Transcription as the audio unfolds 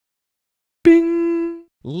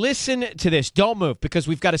Listen to this. Don't move, because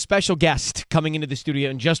we've got a special guest coming into the studio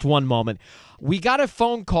in just one moment. We got a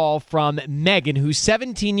phone call from Megan, who's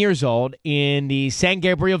 17 years old in the San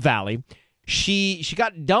Gabriel Valley. She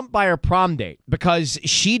got dumped by her prom date because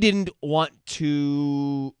she didn't want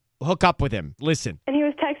to hook up with him. Listen. And he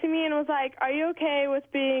was texting me and was like, "Are you okay with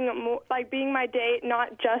being my date,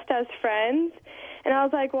 not just as friends?" And I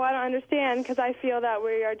was like, "Well, I don't understand, because I feel that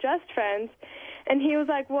we are just friends." And he was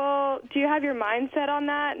like, "Well, do you have your mind set on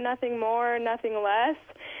that? Nothing more, nothing less?"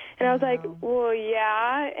 And I was like, "Well,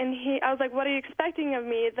 yeah." And I was like, "What are you expecting of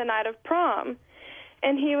me the night of prom?"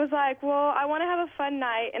 And he was like, "Well, I want to have a fun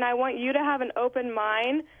night, and I want you to have an open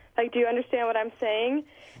mind. Like, do you understand what I'm saying?"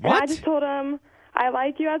 What? And I just told him, "I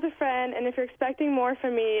like you as a friend, and if you're expecting more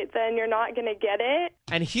from me, then you're not going to get it."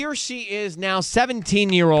 And here she is now,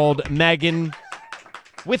 17-year-old Megan,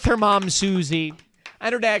 with her mom, Susie,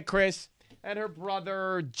 and her dad, Chris, and her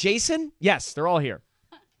brother, Jason. Yes, they're all here.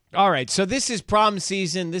 All right, so this is prom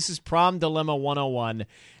season. This is Prom Dilemma 101.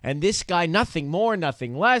 And this guy, nothing more,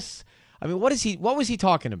 nothing less. I mean, what was he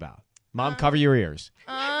talking about? Mom, cover your ears.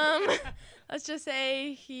 Let's just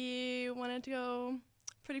say he wanted to go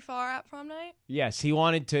pretty far at prom night. Yes, he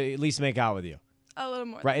wanted to at least make out with you. A little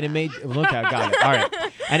more. Right, and it made, look, I got it. All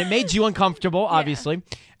right. And it made you uncomfortable, obviously.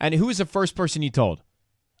 And who was the first person you told?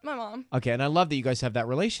 My mom. Okay, and I love that you guys have that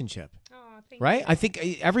relationship. Oh, thank Right? you. I think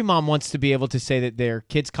every mom wants to be able to say that their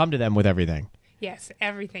kids come to them with everything. Yes,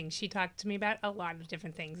 everything. She talked to me about a lot of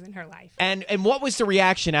different things in her life. And what was the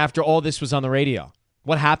reaction after all this was on the radio?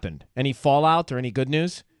 What happened? Any fallout or any good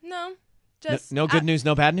news? No. Just No good news,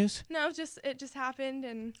 no bad news? No, it just happened,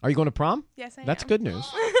 and Are you going to prom? yes, I That's am. good news.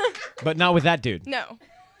 But not with that dude. No.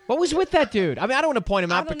 What was with that dude? I mean, I don't want to point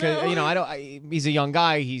him out don't because, know. he's a young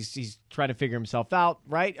guy. He's trying to figure himself out,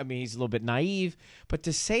 right? I mean, he's a little bit naive. But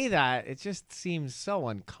to say that, it just seems so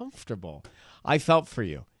uncomfortable. I felt for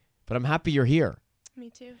you, but I'm happy you're here. Me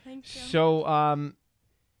too. Thank you. So,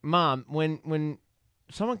 Mom, when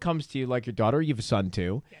someone comes to you, like your daughter, you have a son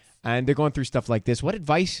too, Yes. and they're going through stuff like this, what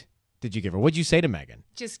advice did you give her? What did you say to Megan?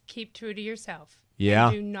 Just keep true to yourself. Yeah.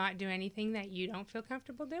 And do not do anything that you don't feel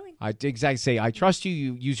comfortable doing. I exactly say, I trust you.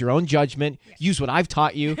 You use your own judgment. Use what I've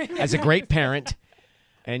taught you as a great parent,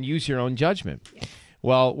 and use your own judgment. Yes.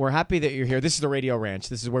 Well, we're happy that you're here. This is the Radio Ranch.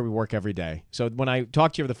 This is where we work every day. So when I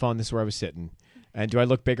talked to you over the phone, this is where I was sitting. And do I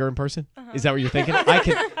look bigger in person? Is that what you're thinking?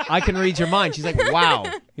 I can read your mind. She's like, wow,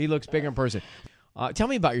 he looks bigger in person. Tell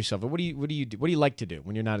me about yourself. What do you do? What do you like to do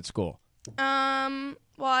when you're not at school? Well,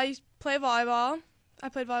 I play volleyball. I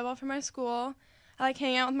played volleyball for my school. I like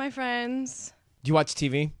hanging out with my friends. Do you watch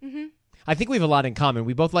TV? Mm-hmm. I think we have a lot in common.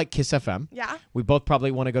 We both like Kiss FM. Yeah, We both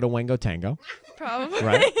probably want to go to Wango Tango. probably.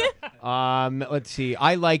 Right? Let's see.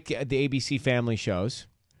 I like the ABC family shows.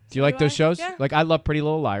 Do you like do those I. shows? Yeah. Like, I love Pretty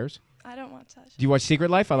Little Liars. I don't watch that. Do you watch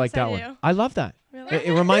Secret Life? I like that I one. do. I love that. Really?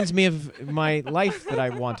 It reminds me of my life that I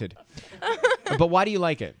wanted. But why do you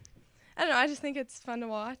like it? I don't know. I just think it's fun to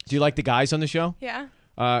watch. Do you like the guys on the show? Yeah.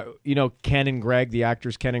 Ken and Greg, the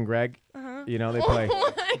actors Ken and Greg. They play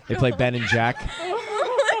they play Ben and Jack.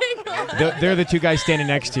 Oh my god. They're the two guys standing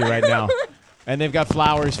next to you right now, and they've got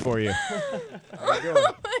flowers for you.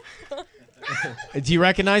 Do you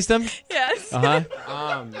recognize them? Yes.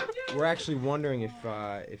 We're actually wondering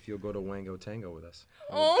if you'll go to Wango Tango with us.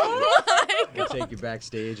 Oh my We'll god. take you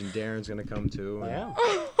backstage, and Darren's gonna come too. Yeah.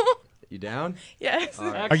 You down? Yes.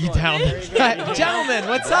 All right. Are you down? Gentlemen,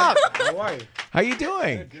 what's up? How are you? How you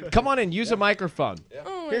doing? Come on in. Use a microphone.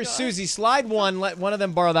 Oh my Here's god. Susie. Slide one. Let one of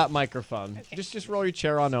them borrow that microphone. Just roll your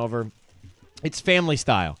chair on over. It's family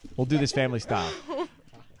style. We'll do this family style.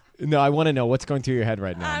 No, I want to know what's going through your head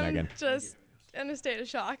right now, I'm Megan. just in a state of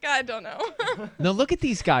shock. I don't know. No, look at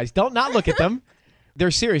these guys. Don't not look at them.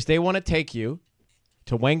 They're serious. They want to take you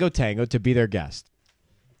to Wango Tango to be their guest.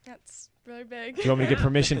 That's really big. Do you want me to get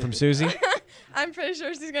permission from Susie? I'm pretty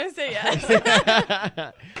sure she's gonna say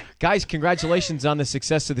yes. Guys, congratulations on the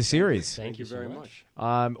success of the series. Thank you very much.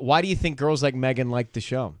 Why do you think girls like Megan like the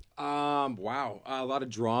show? Wow. A lot of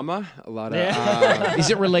drama. A lot of. Is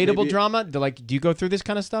it relatable maybe- drama? Do you go through this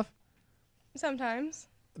kind of stuff? Sometimes.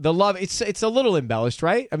 The love, it's a little embellished,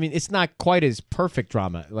 right? I mean, it's not quite as perfect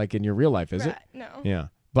drama like in your real life, is it? Right. No. Yeah.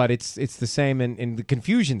 But it's the same, and the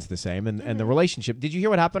confusion's the same, and the relationship. Did you hear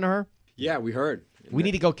what happened to her? Yeah, we heard. We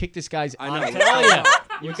need to go kick this guy's. I know. Hell yeah.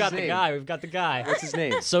 We've What's got his the name? guy. We've got the guy. What's his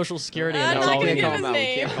name? Social Security. I'm And not that's all gonna we give know. his We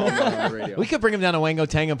name. can't call him out on the radio. We could bring him down to Wango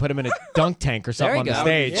Tango and put him in a dunk tank or There something you on go. the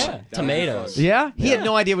stage. Yeah. Tomatoes. Yeah? He had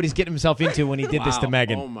no idea what he's getting himself into when he did this to Wow.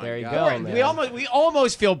 Megan. Oh my There you God. go, man. We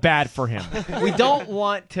almost feel bad for him. We don't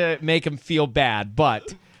want to make him feel bad,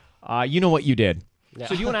 but you know what you did. Yeah.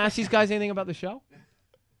 So do you want to ask these guys anything about the show?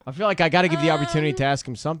 I feel like I got to give the opportunity to ask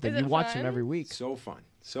him something. is You it watch him fun? every week. So fun.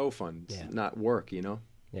 So fun. It's Yeah. not work, you know?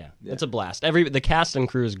 Yeah, it's a blast. The cast and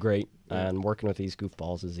crew is great, and working with these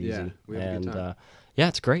goofballs is easy. Yeah, we have a good and time. yeah,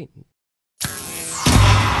 it's great.